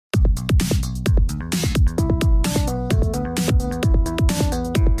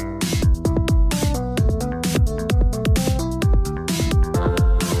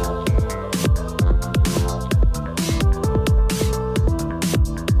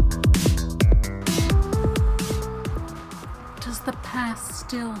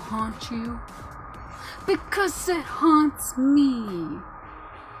still haunt you? Because it haunts me!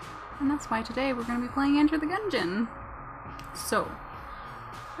 And that's why today we're going to be playing Enter the Gungeon. So,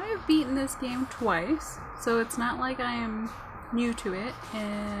 I have beaten this game twice, so it's not like I am new to it,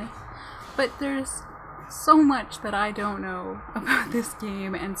 but there's so much that I don't know about this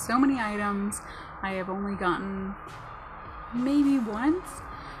game, and so many items I have only gotten maybe once.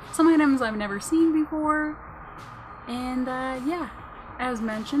 Some items I've never seen before, and yeah, as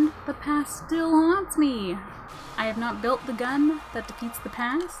mentioned, the past still haunts me. I have not built the gun that defeats the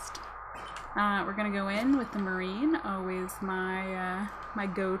past. We're gonna go in with the Marine, always my my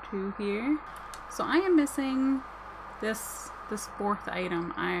go-to here. So I am missing this fourth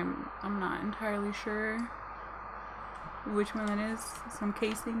item. I'm not entirely sure which one it is. Some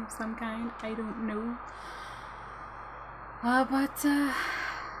casing of some kind. I don't know. But we're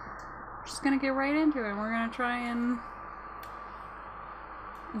just gonna get right into it. We're gonna try and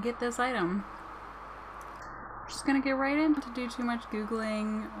get this item. Just gonna get right in. To do too much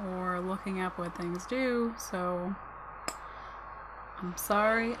googling or looking up what things do, so I'm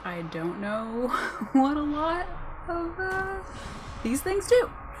sorry, I don't know what a lot of these things do.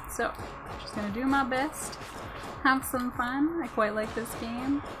 So just gonna do my best, have some fun. I quite like this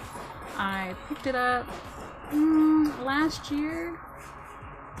game. I picked it up last year.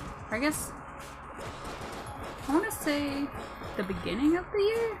 I guess I want to say the beginning of the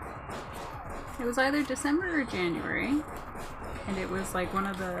year. It was either December or January, and it was like one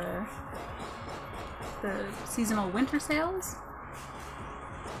of the seasonal winter sales,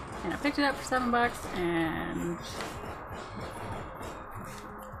 and I picked it up for $7, and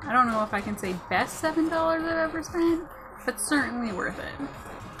I don't know if I can say best $7 I've ever spent, but certainly worth it.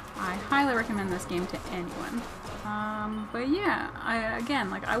 I highly recommend this game to anyone. But yeah,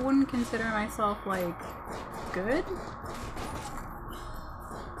 I wouldn't consider myself like good.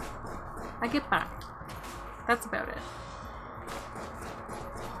 I get by. That's about it.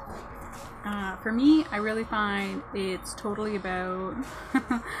 For me, I really find it's totally about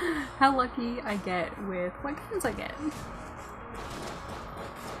how lucky I get with what guns I get.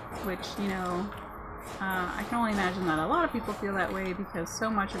 Which, you know, I can only imagine that a lot of people feel that way because so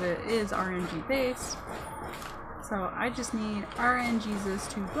much of it is RNG based. So I just need RNGesus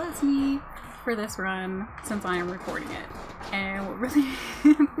to bless me for this run since I am recording it. And what really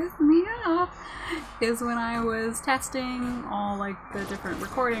pissed me off is when I was testing all like the different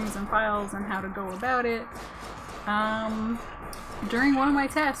recordings and files and how to go about it. During one of my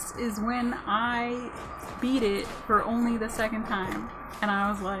tests is when I beat it for only the second time. And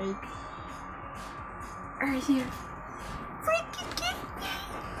I was like, are you freaking kidding me?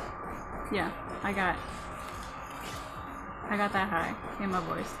 Yeah, I got that high in my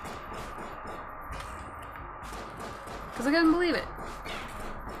voice. Because I couldn't believe it.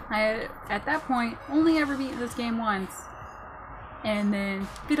 I had, at that point, only ever beaten this game once. And then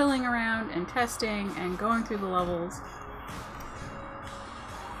fiddling around and testing and going through the levels.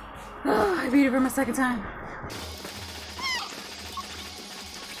 Oh, I beat it for my second time.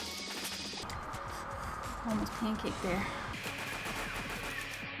 Almost pancake there.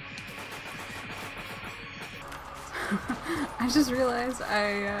 I just realized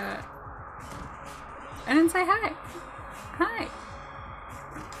I didn't say hi. Hi.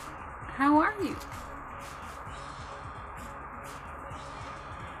 How are you?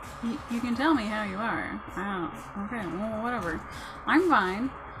 You can tell me how you are. Oh, okay, well, whatever. I'm fine.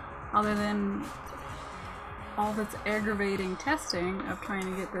 Other than all this aggravating testing of trying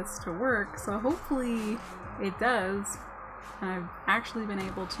to get this to work. So hopefully it does. And I've actually been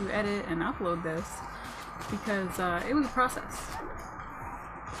able to edit and upload this because it was a process.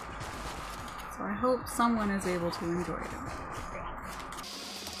 So I hope someone is able to enjoy it.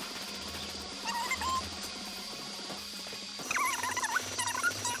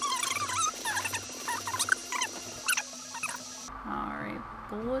 Alright,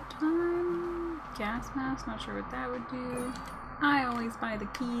 bullet time, gas mask, not sure what that would do. I always buy the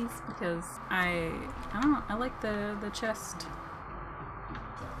keys because I don't know, I like the chest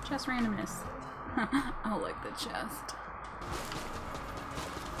randomness. I like the chest.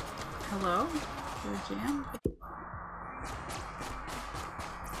 Hello? Your jam?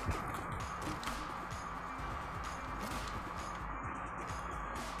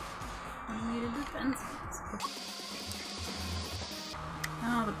 Automated defense.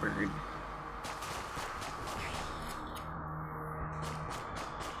 Oh, the bird.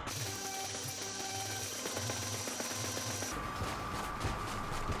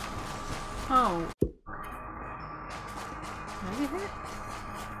 Oh. Did I get hit?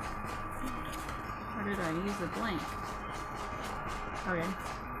 Or did I use the blank? Okay.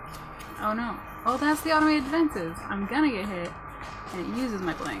 Oh no. Oh, that's the automated defenses. I'm gonna get hit, and it uses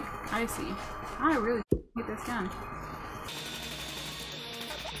my blank. I see. I really hate this gun.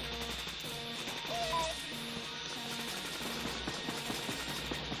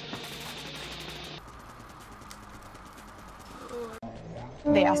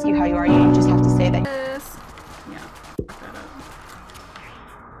 They ask you how you are, you just have to say that. Yeah, fuck that up.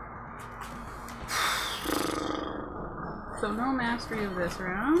 So no mastery of this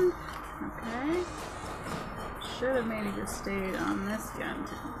round. Okay. Should have maybe just stayed on this gun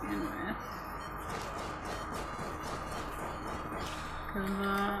to begin with. Cause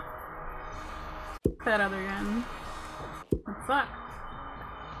that other gun would suck.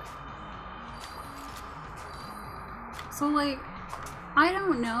 So like, I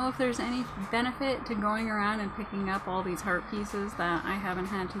don't know if there's any benefit to going around and picking up all these heart pieces that I haven't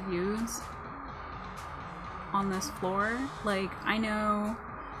had to use on this floor. Like, I know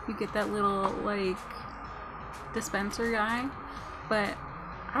you get that little, like, dispenser guy, but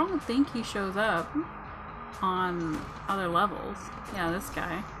I don't think he shows up on other levels. Yeah, this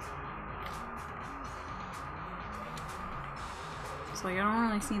guy. So, like, I don't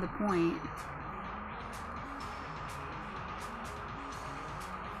really see the point.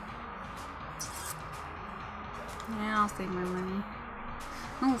 Yeah, I'll save my money.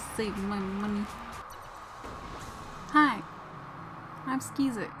 I'll save my money. Hi, I'm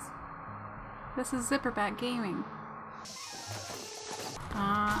Skizicks. This is ZipperBat Gaming.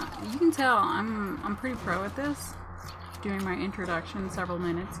 You can tell I'm pretty pro at this. Doing my introduction several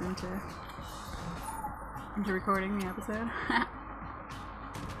minutes into recording the episode.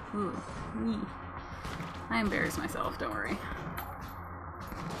 Ooh, me. I embarrass myself, don't worry.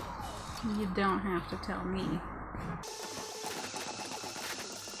 You don't have to tell me.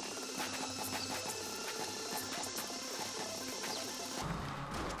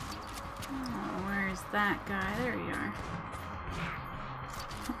 Oh, where's that guy? There you are.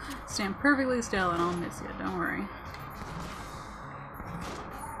 Stand perfectly still and I'll miss you, don't worry.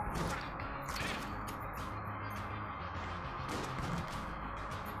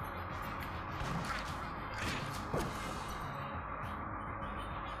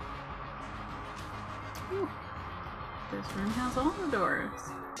 Ooh. This room has all the doors.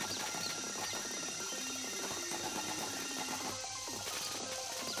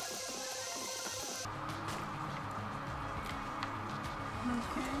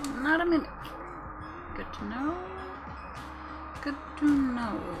 Okay, not a minute. Good to know. Good to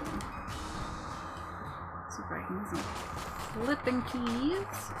know. Let's see if I can get some flipping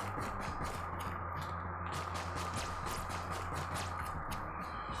keys.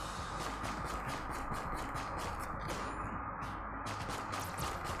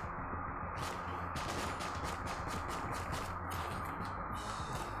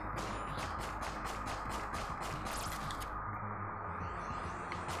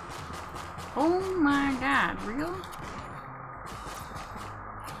 Oh my god, real?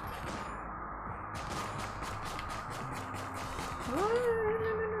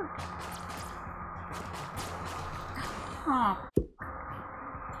 Oh.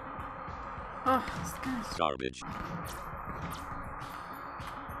 Oh, this guy's garbage.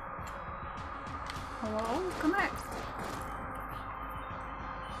 Hello? Come back.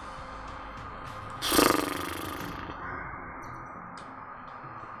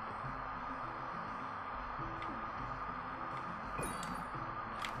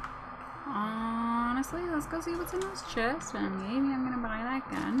 Honestly, let's go see what's in this chest, and maybe I'm gonna buy that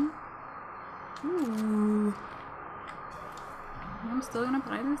gun. Ooh. I'm still gonna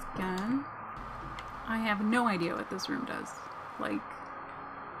buy this gun. I have no idea what this room does. Like,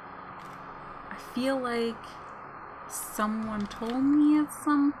 I feel like someone told me at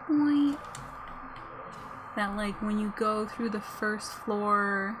some point that, like, when you go through the first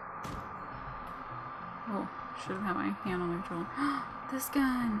floor... Oh, should have had my hand on the control. This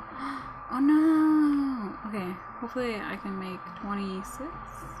gun! Oh no! Okay, hopefully I can make 26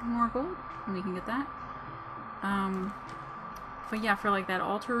 more gold and we can get that. But yeah, for like that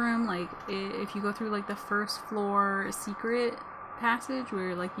altar room, like if you go through like the first floor secret passage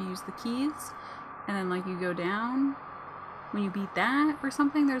where like you use the keys and then like you go down, when you beat that or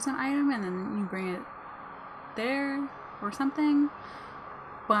something, there's an item and then you bring it there or something.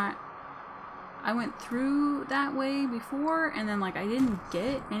 But I went through that way before and then like I didn't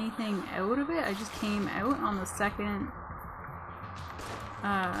get anything out of it. I just came out on the second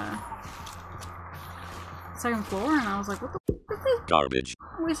floor and I was like, what the f is this? Garbage.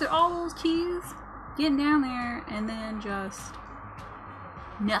 I wasted all those keys getting down there and then just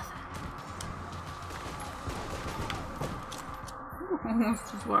nothing. Ooh.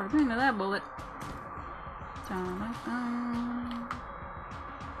 Almost just walked into that bullet.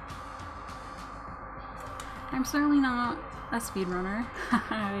 I'm certainly not a speedrunner.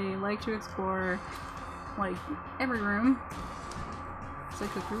 I like to explore, like, every room as I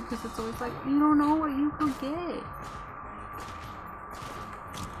go through, because it's always like, you don't know what you could get.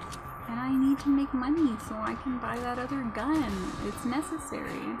 And I need to make money so I can buy that other gun. It's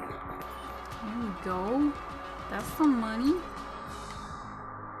necessary. There we go. That's some money.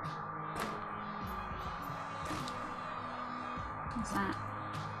 What's that?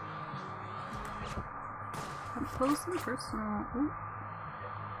 Up close and personal. Ooh.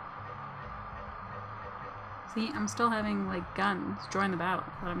 See, I'm still having, like, guns join the battle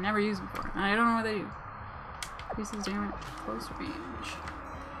that I've never used before. And I don't know what they do. Pieces damage close range.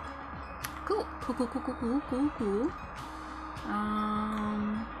 Cool. Cool.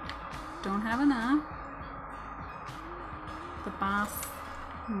 Don't have enough. The boss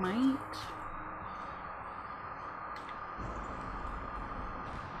might.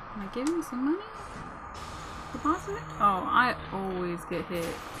 Am I giving some money? The boss might? Oh, I always get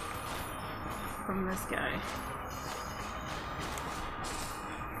hit from this guy.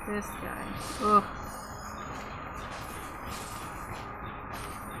 This guy. Ugh.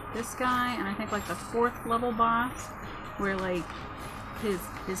 This guy, and I think like the 4th level boss, where like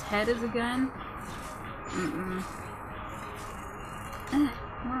his head is a gun. What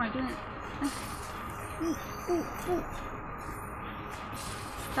am I doing?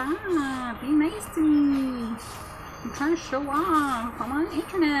 Stop! Be nice to me! I'm trying to show off! I'm on the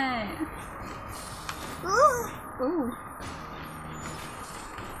internet! Ooh!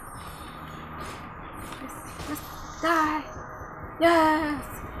 Just die! Yes!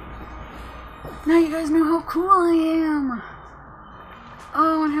 Now you guys know how cool I am!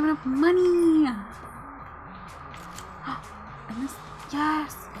 Oh, and I have enough money! And this,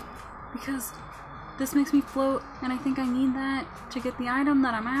 yes! Because this makes me float, and I think I need that to get the item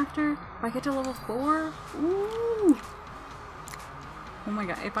that I'm after. If I get to level 4, ooh! Oh my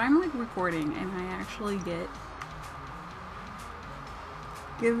god, if I'm like recording and I actually get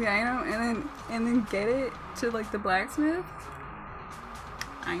the item and then get it to like the blacksmith,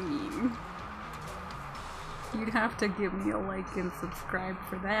 I mean, you'd have to give me a like and subscribe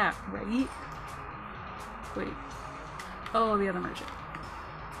for that, right? Wait. Oh, the other merchant.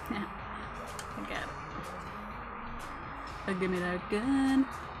 Yeah. I got it. Give me that gun.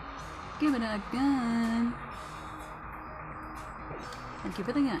 Give me that gun. And give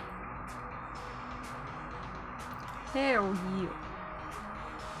it a gun. Hell yeah.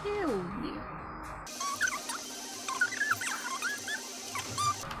 Hell yeah.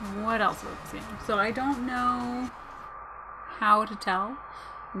 What else about this game? So I don't know how to tell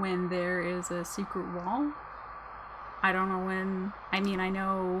when there is a secret wall. I don't know when, I mean, I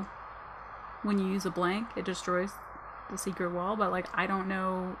know when you use a blank, it destroys the secret wall, but like, I don't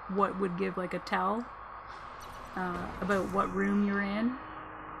know what would give like a tell about what room you're in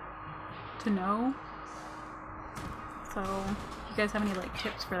to know. So, if you guys have any like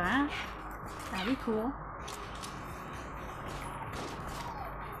tips for that, that'd be cool.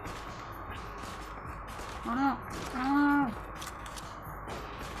 Oh no! Oh!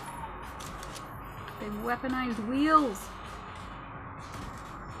 They weaponized wheels!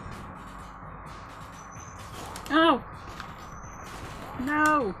 Oh!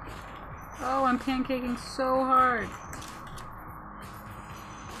 No! Oh, I'm pancaking so hard!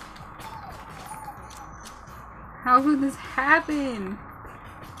 How could this happen?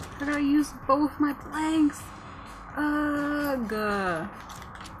 How did I use both my blanks? Ugh!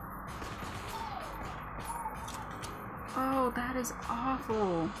 Oh, that is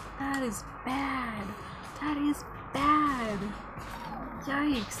awful. That is bad. That is bad.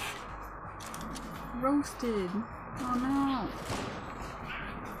 Yikes. Roasted. Oh no.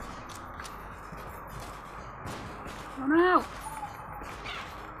 Oh no.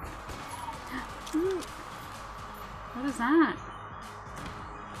 Ooh. What is that?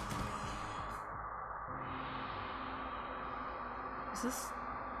 Is this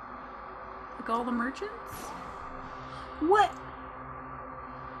like all the merchants? What?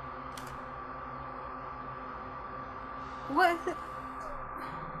 What is it?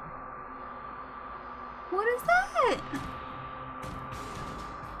 What is that?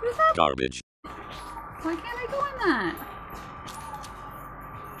 What is that? Garbage. Why can't I go in that?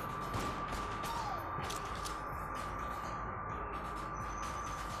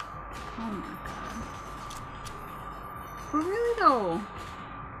 Oh my god. But really though?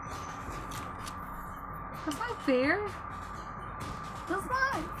 That's not fair. That's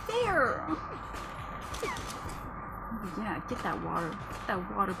not fair. Yeah, get that water. Get that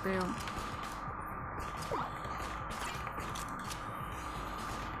water barrel.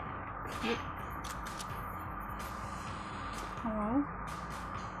 Yep. Hello?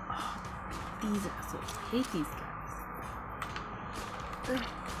 Oh, these assholes. I hate these guys. Ugh.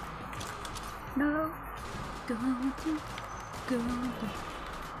 No. Go to. Go to.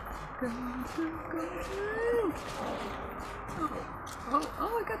 Go to. Go to.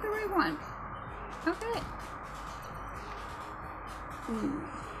 Oh, I got the right one. Okay. Ooh.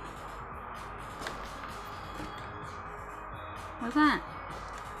 What's that?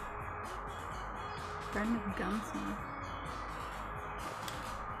 Friend of Gunsmith.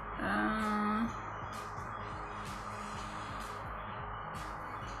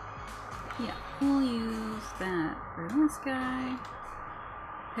 Yeah, we'll use that for this guy.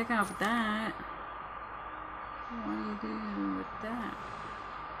 Pick up that. What do you do with that?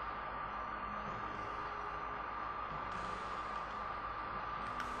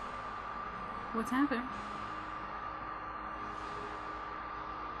 What's happening?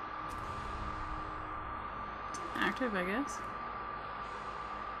 Active, I guess.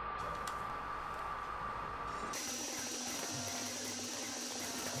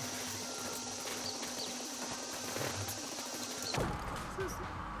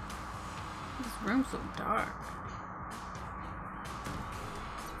 This room's so dark.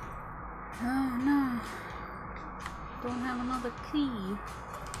 Oh no. Don't have another key.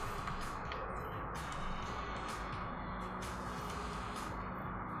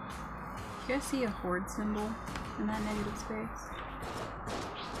 You guys see a horde symbol in that negative space?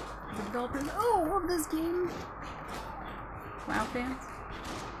 The developers of this game. WoW fans.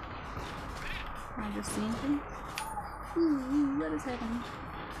 I just seen things. Ooh, what is happening?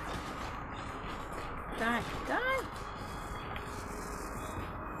 Die! Die!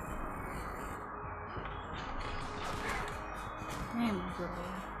 Damn, bro.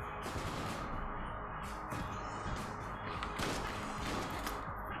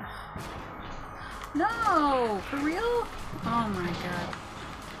 No! For real? Oh my god.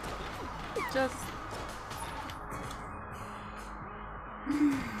 Just...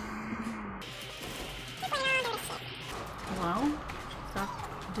 Hello? Stop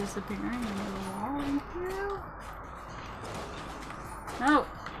disappearing into the wall in here? No!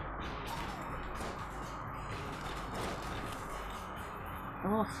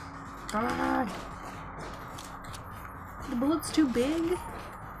 Oh. God. The bullet's too big?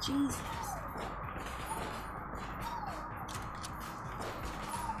 Jesus.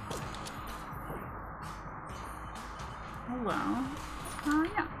 Hello.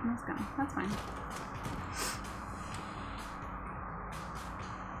 Yeah, let's go. That's fine.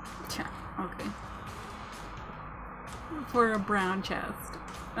 Check. Okay. For a brown chest.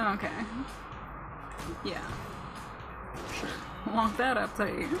 Okay. Yeah. Sure. Lock that up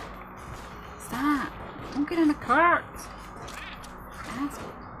tight. Stop! Don't get in the cart!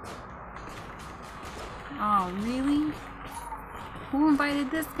 Asshole. Oh, really? Who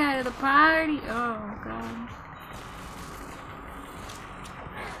invited this guy to the party? Oh, God.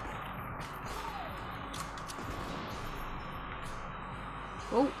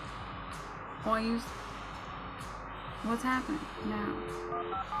 Oh! Oh, I used... What's happening now?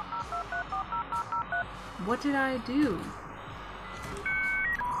 What did I do?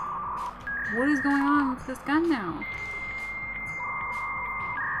 What is going on with this gun now?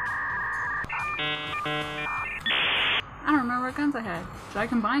 I don't remember what guns I had. Should I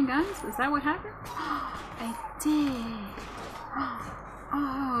combine guns? Is that what happened? I did.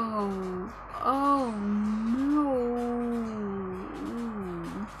 Oh. Oh no.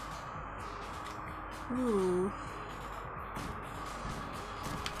 Ooh.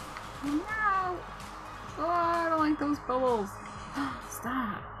 No. Oh, I don't like those bubbles.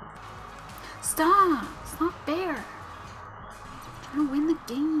 Stop. Stop! It's not fair. I'm trying to win the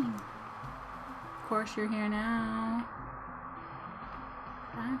game. Of course you're here now.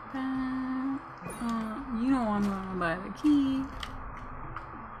 Backpack. You know I'm gonna buy the key.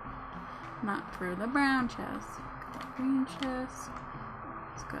 Not for the brown chest. Got the green chest.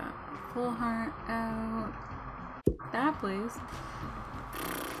 It's got full heart out. That place.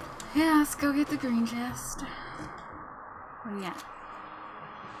 Yeah, let's go get the green chest. Oh yeah.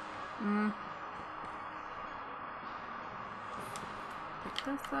 Pick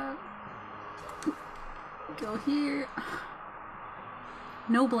this up. Go here.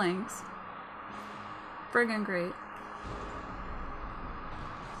 No blanks. Friggin' great.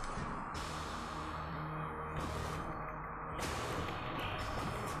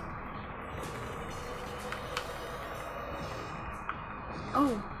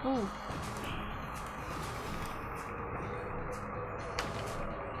 Oh, oh.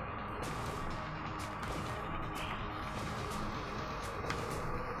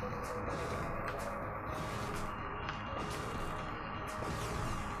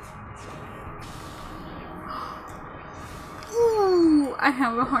 I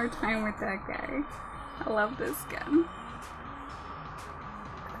have a hard time with that guy. I love this gun.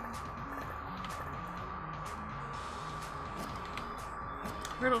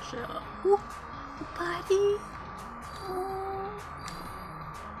 Turtle shell. Ooh, buddy. Oh,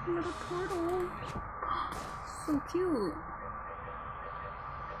 little turtle. So cute.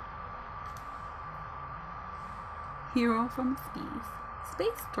 Hero from Skis.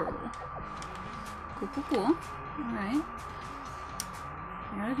 Space turtle. Cool, cool, cool. Alright.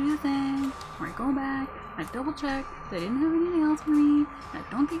 I gotta do the thing where I go back, I double check, they didn't have anything else for me, I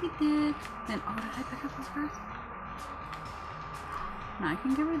don't think it did, then oh, did I pick up this first? Now I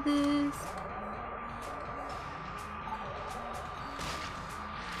can give her this.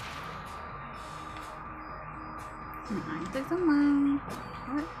 Now I can take some money.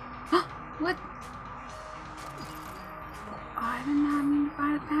 What? What? Oh, I did not mean to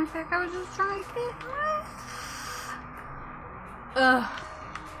buy the backpack, I was just trying to get it. Ugh.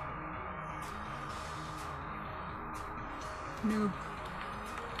 Noob.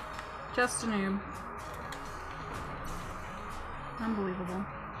 Just a noob. Unbelievable.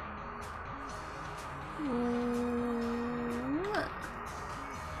 Ooh, look.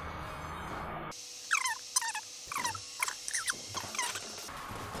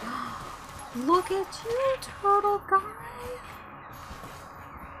 Look at you, turtle guy.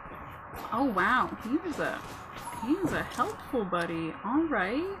 Oh wow, he was a helpful buddy. All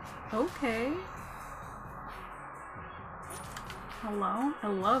right. Okay. Hello? I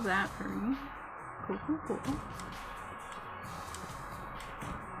love that for me. Cool, cool, cool.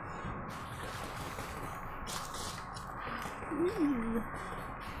 Ooh.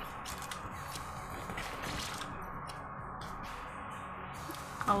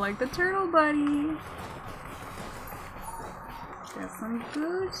 I like the turtle buddy. Got some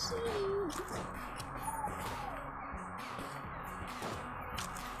good seeds.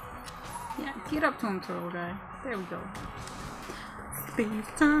 Yeah, get up to him, turtle guy. There we go. Space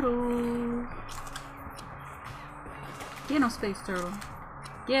turtle. Get him, space turtle.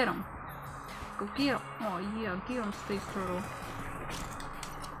 Get him. Go get him. Oh yeah, get him, space turtle.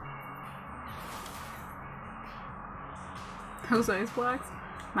 Those ice blocks,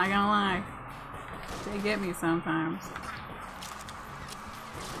 not gonna lie, they get me sometimes.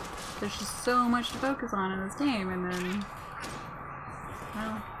 There's just so much to focus on in this game, and then,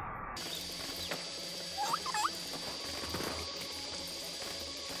 well.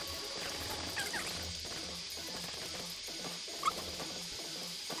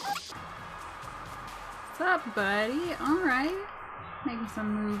 What's up, buddy? Alright. Making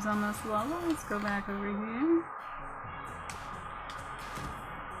some moves on this level. Let's go back over here.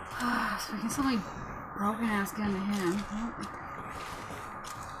 So we can sell my broken ass gun to him.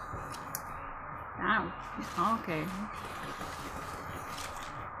 Ow. Okay.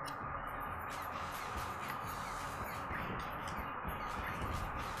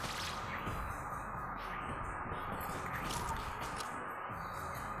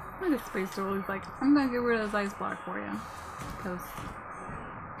 Look at Space Turtle. He's like, I'm gonna get rid of this ice block for you. Because.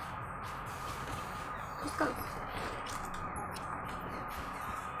 Just go.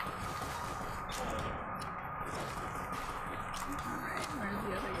 Alright, where's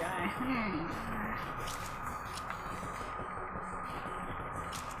the other guy? There you are.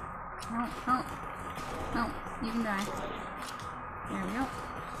 No, no. No, you can die. There we go.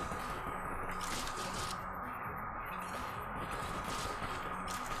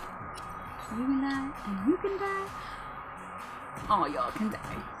 You can die, and you can die. All y'all can die.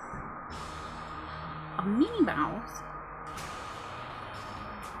 A mini boss?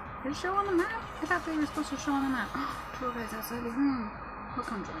 Did it show on the map? I thought they were supposed to show on the map. Turtle guys outside the room. He'll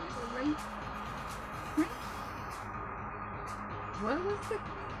come join us, right? Right? What was the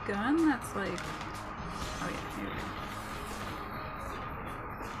gun that's like... Oh yeah, here we go.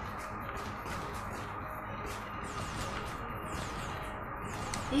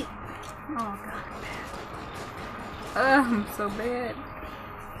 Oh god, bad. I'm so bad.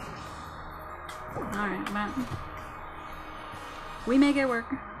 Alright, Matt. We make it work.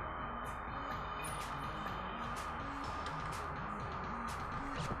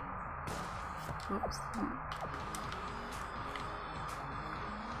 Oops.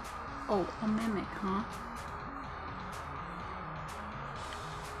 Oh, a mimic, huh?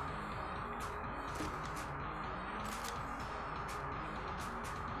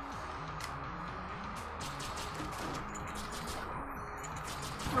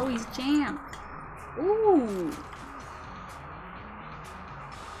 Oh, he's jammed. Ooh.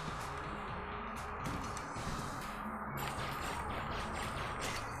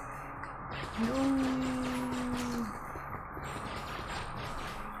 No.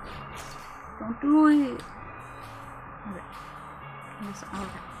 Do it. Okay.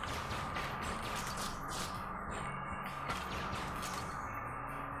 Okay.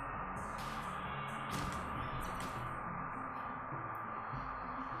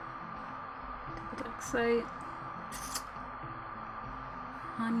 Site.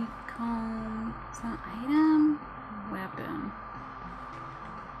 Honeycomb. Is that an item? Weapon.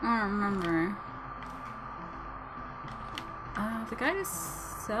 I don't remember. The guy to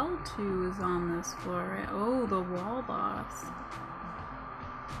sell to is on this floor, right? Oh, the wall boss.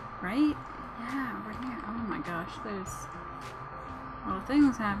 Right? Yeah, over here. Oh my gosh, there's a lot of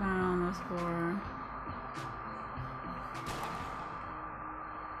things happening on this floor.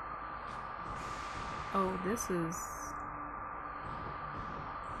 Oh, this is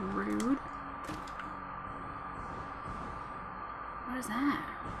rude. What is that?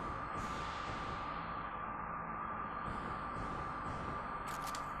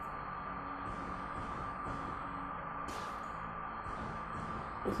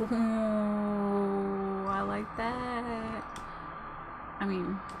 Oh, I like that. I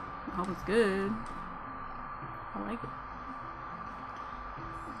mean, all was good. I like it.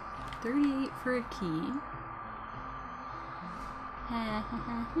 38 for a key.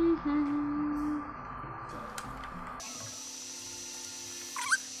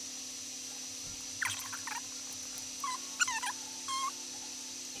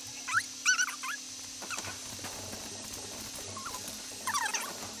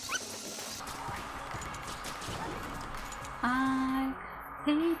 I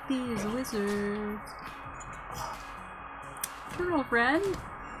hate these wizards. Girlfriend,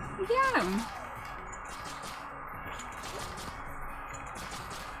 you got him.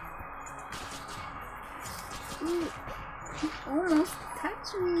 Ooh, he almost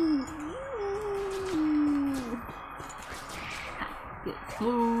touched me. Ooh. Get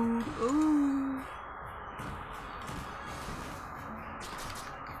food. Ooh.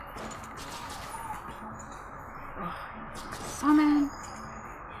 Summon.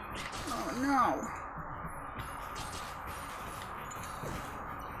 Oh no.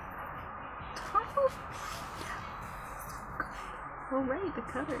 Oh right, the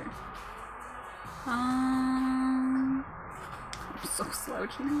cutter. I'm so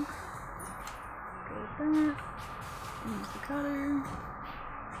slouchy now. Go with that. Use the cutter.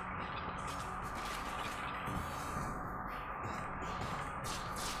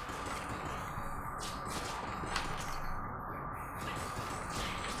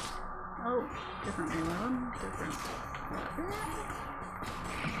 Oh, different reload, different weapon.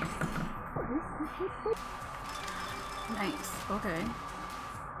 Nice, okay.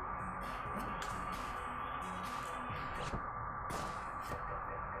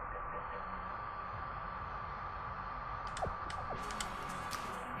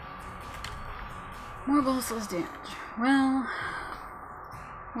 More bullets, less damage. Well,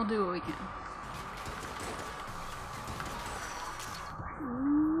 we'll do what we can.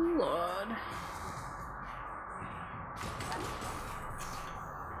 Ooh, Lord.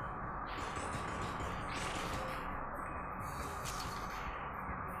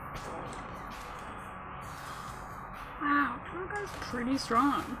 Wow, that guy's pretty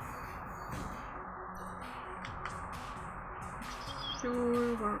strong.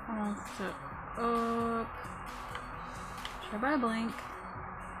 Sure, we're all set up. Should I buy a blank?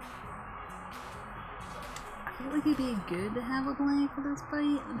 I feel like it'd be good to have a blank for this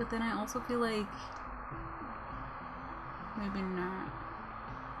fight, but then I also feel like maybe not.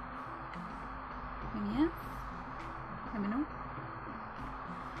 Maybe yeah? Maybe no?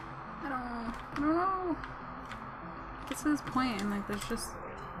 I don't know. This is the point, and like there's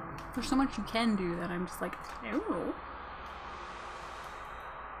so much you can do that I'm just like, I don't know.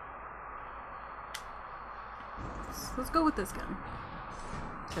 Let's go with this gun.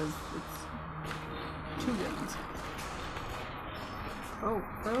 Because it's 2 guns. Oh,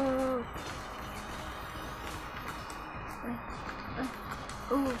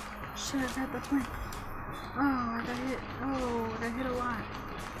 oh, shit, I've had the point. Oh, I got hit. Oh, I got hit a lot.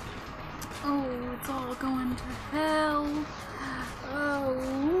 Oh, it's all going to hell. Oh.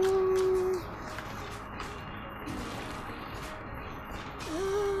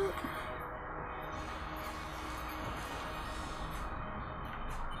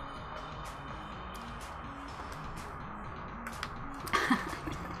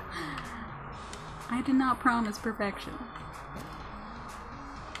 I did not promise perfection.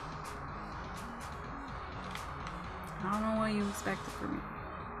 I don't know what you expected from me.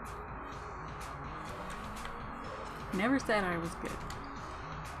 Never said I was good.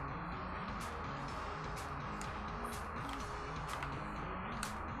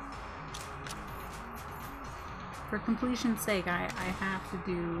 For completion's sake, I have to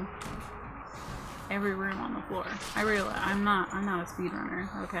do every room on the floor. I realize I'm not a speedrunner,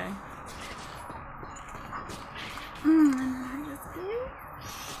 okay?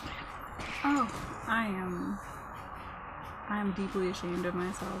 Oh, I am deeply ashamed of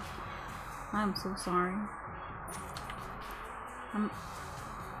myself. I'm so sorry.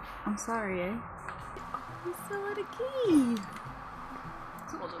 I'm sorry, eh? We still had a key!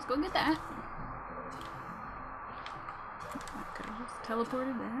 So we'll just go get that. I could have just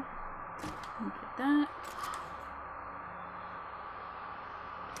teleported there. And get that.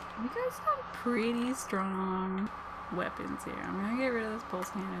 You guys have pretty strong weapons here. I'm gonna get rid of this pulse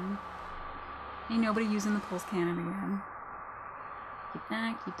cannon. Ain't nobody using the pulse cannon again. Keep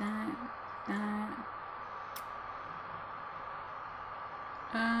that, keep that, keep that.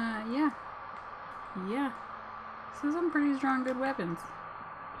 Yeah. Yeah. This is some pretty strong, good weapons.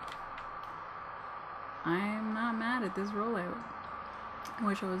 I'm not mad at this rollout. I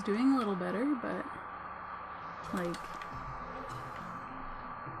wish I was doing a little better, but like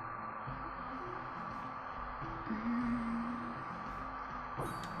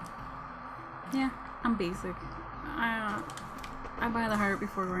yeah, I'm basic. I buy the heart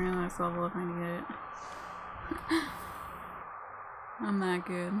before going to the next level if I need it. I'm that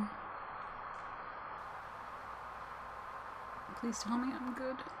good. Please tell me I'm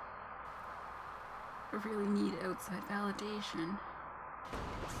good. I really need outside validation.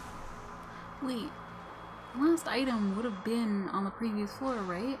 Wait, the last item would have been on the previous floor,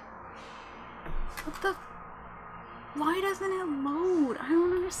 right? What the? Why doesn't it load? I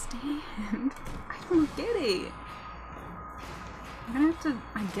don't understand. I don't get it. I'm gonna have to,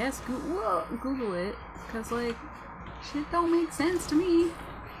 I guess, Google it, because, like, shit don't make sense to me.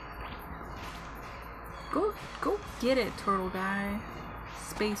 Go get it, turtle guy.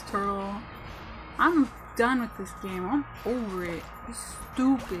 Space turtle. I'm done with this game. I'm over it. You're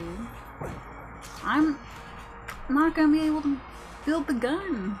stupid. I'm not gonna be able to build the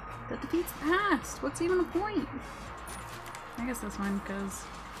gun that defeats the past. What's even the point? I guess that's fine, because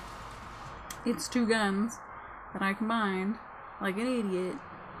it's two guns that I combined like an idiot,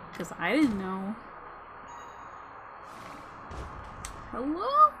 because I didn't know.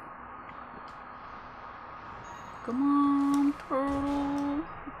 Hello? Come on, turtle.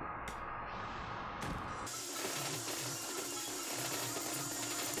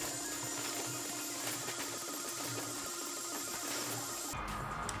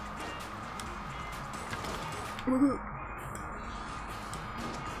 Woohoo.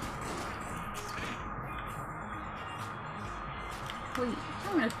 Wait,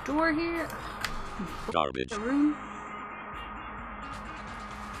 I'm in a door here. Garbage. The room.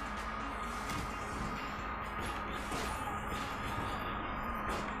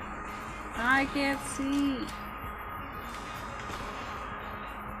 I can't see.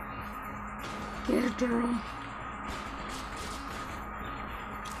 Get it, turtle.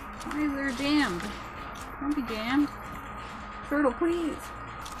 Why is there jammed? Don't be jammed. Turtle, please.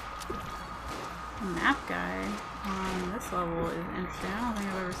 The map guy on this level is interesting. I don't think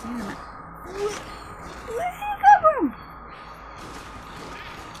I've ever seen the map. Where did he come from?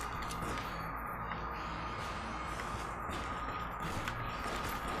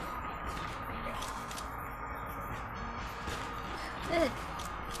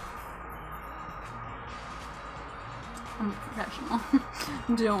 I'm a professional.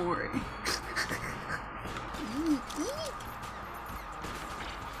 Don't worry.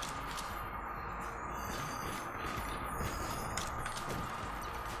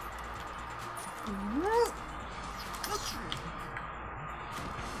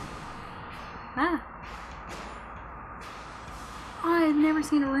 Ah. Oh, I've never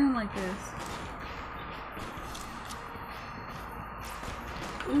seen a room like this.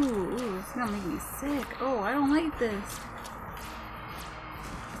 Ooh, this is gonna make me sick. Oh, I don't like this.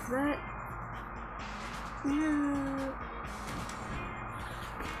 Is that... Yeah.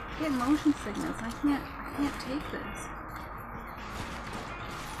 I get motion sickness. I can't take this.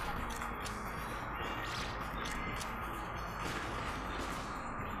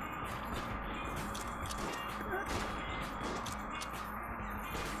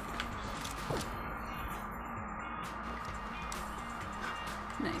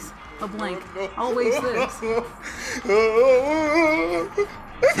 Nice. A blank. Always this.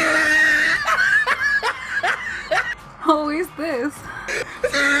 Always this.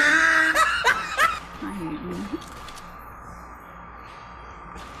 I hate you.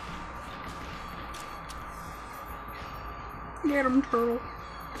 Get him, turtle.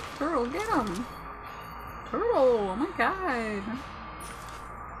 Turtle, get him. Turtle, oh my god.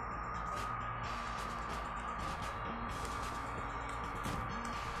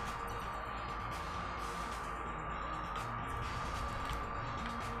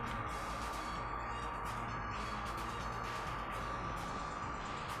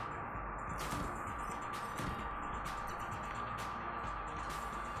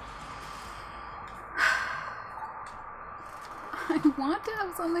 I want to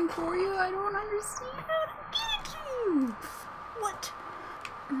have something for you. I don't understand. I don't get you. What?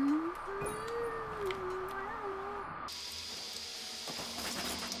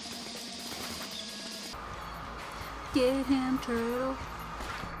 Get him, turtle.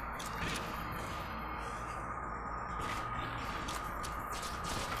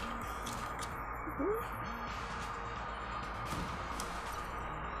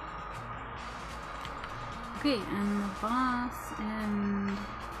 Okay, and the boss, and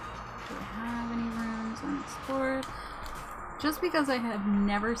do I have any rooms unexplored? Just because I have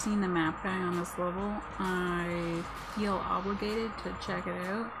never seen the map guy on this level, I feel obligated to check it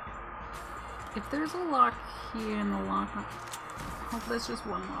out. If there's a lock here in the lock, I hope that's just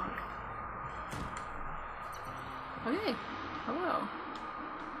one lock. Okay, hello.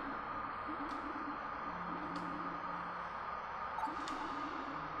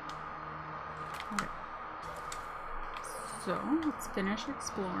 Okay. So, let's finish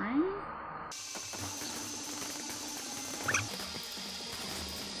exploring.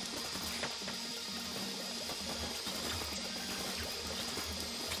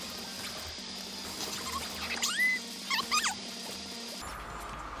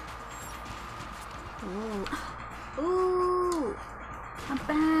 Ooh. Ooh! I'm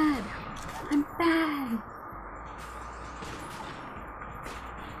bad! I'm bad!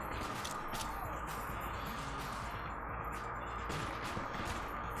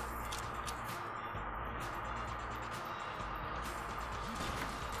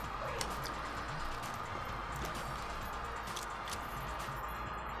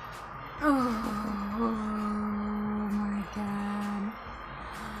 Oh my god.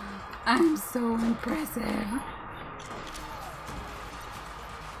 I'm so impressive.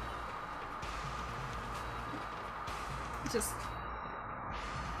 Just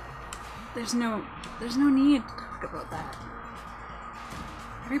there's no need to talk about that.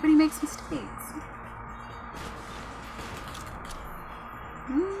 Everybody makes mistakes.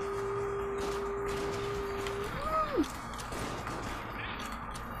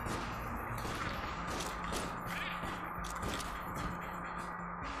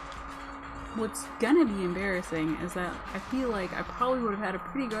 What's gonna be embarrassing is that I feel like I probably would have had a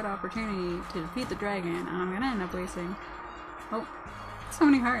pretty good opportunity to defeat the dragon, and I'm gonna end up wasting, oh, so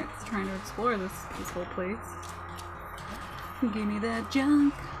many hearts trying to explore this whole place. Give me that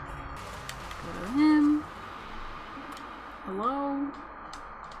junk. Go to him. Hello.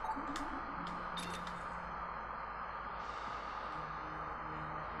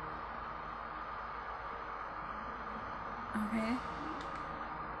 Okay.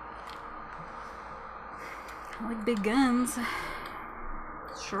 I like big guns.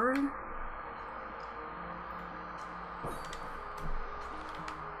 Sure.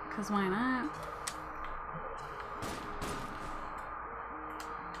 Cause why not?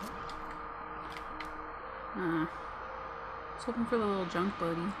 I was hoping for the little junk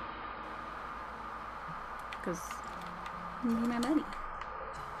buddy. Cause he's my buddy.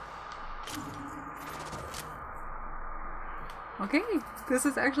 Okay, this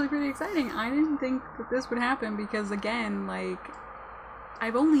is actually pretty exciting. I didn't think that this would happen because, again, like,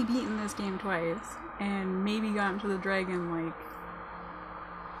 I've only beaten this game twice and maybe gotten to the dragon, like,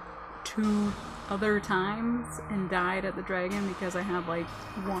 2 other times and died at the dragon because I had, like,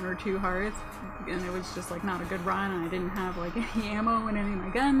 1 or 2 hearts and it was just, like, not a good run and I didn't have, like, any ammo in any of my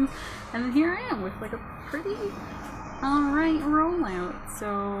guns. And then here I am with, like, a pretty alright rollout,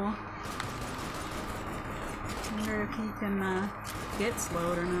 so I wonder if he can get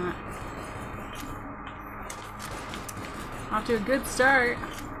slowed or not. Off to a good start.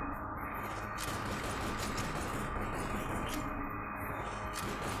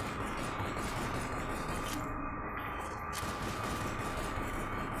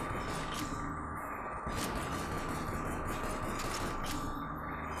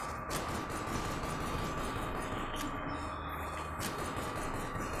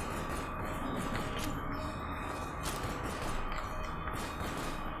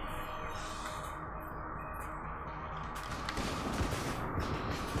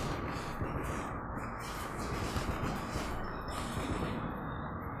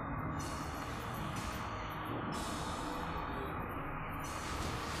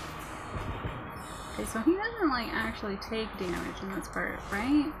 Okay, so he doesn't, like, actually take damage in this part,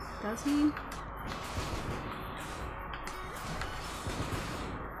 right? Does he?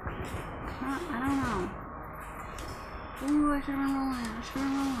 I don't know. Ooh, I should have been rolling. I should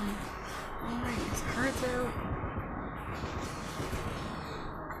have been rolling. Alright, his heart's out.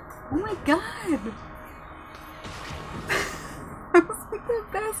 Oh my god! That was like the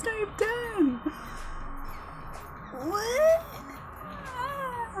best I've done! What?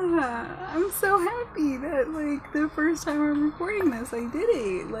 I'm so happy that, like, the first time I'm recording this, I did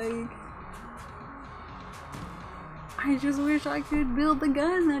it. Like, I just wish I could build the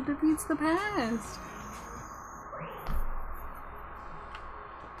gun that defeats the past.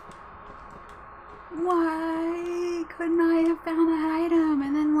 Why couldn't I have found that item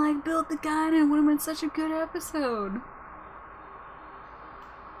and then, like, built the gun? It would have been such a good episode.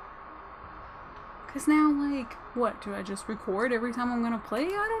 Cause now, like, what, do I just record every time I'm gonna play? I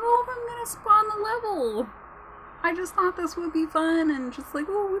don't know if I'm gonna spawn the level. I just thought this would be fun and just like,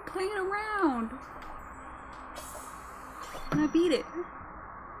 oh, we're playing around. And I beat it.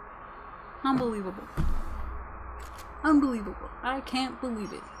 Unbelievable. Unbelievable. I can't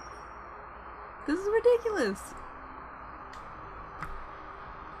believe it. This is ridiculous.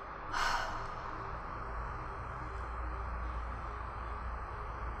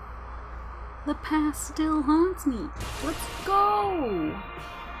 The past still haunts me. Let's go!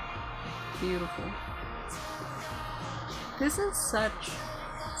 Beautiful. This is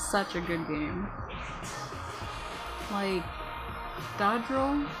such a good game. Like, dodge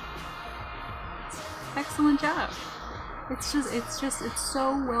roll, excellent job. It's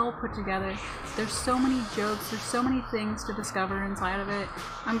so well put together. There's so many jokes, there's so many things to discover inside of it.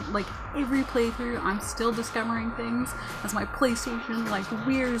 I'm like, every playthrough, I'm still discovering things as my PlayStation like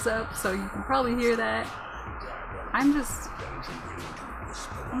whirs up, so you can probably hear that. I'm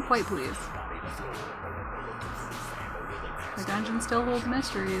quite pleased. The dungeon still holds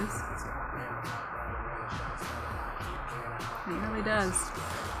mysteries. It really does.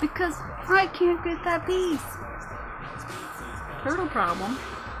 Because I can't get that piece! Turtle problem.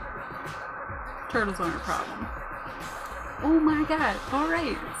 Turtles aren't a problem. Oh my god.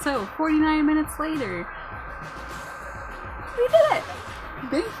 Alright, so 49 minutes later. We did it!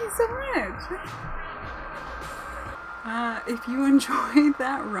 Thank you so much! If you enjoyed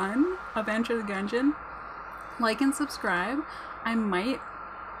that run of Enter the Gungeon, like and subscribe. I might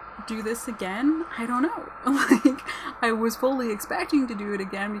do this again. I don't know. Like, I was fully expecting to do it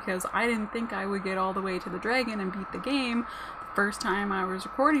again because I didn't think I would get all the way to the dragon and beat the game the first time I was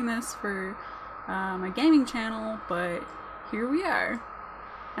recording this for my gaming channel, but here we are.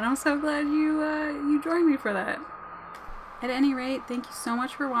 And I'm so glad you joined me for that. At any rate, thank you so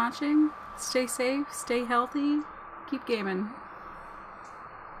much for watching. Stay safe, stay healthy, keep gaming.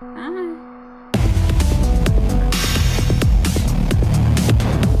 Bye.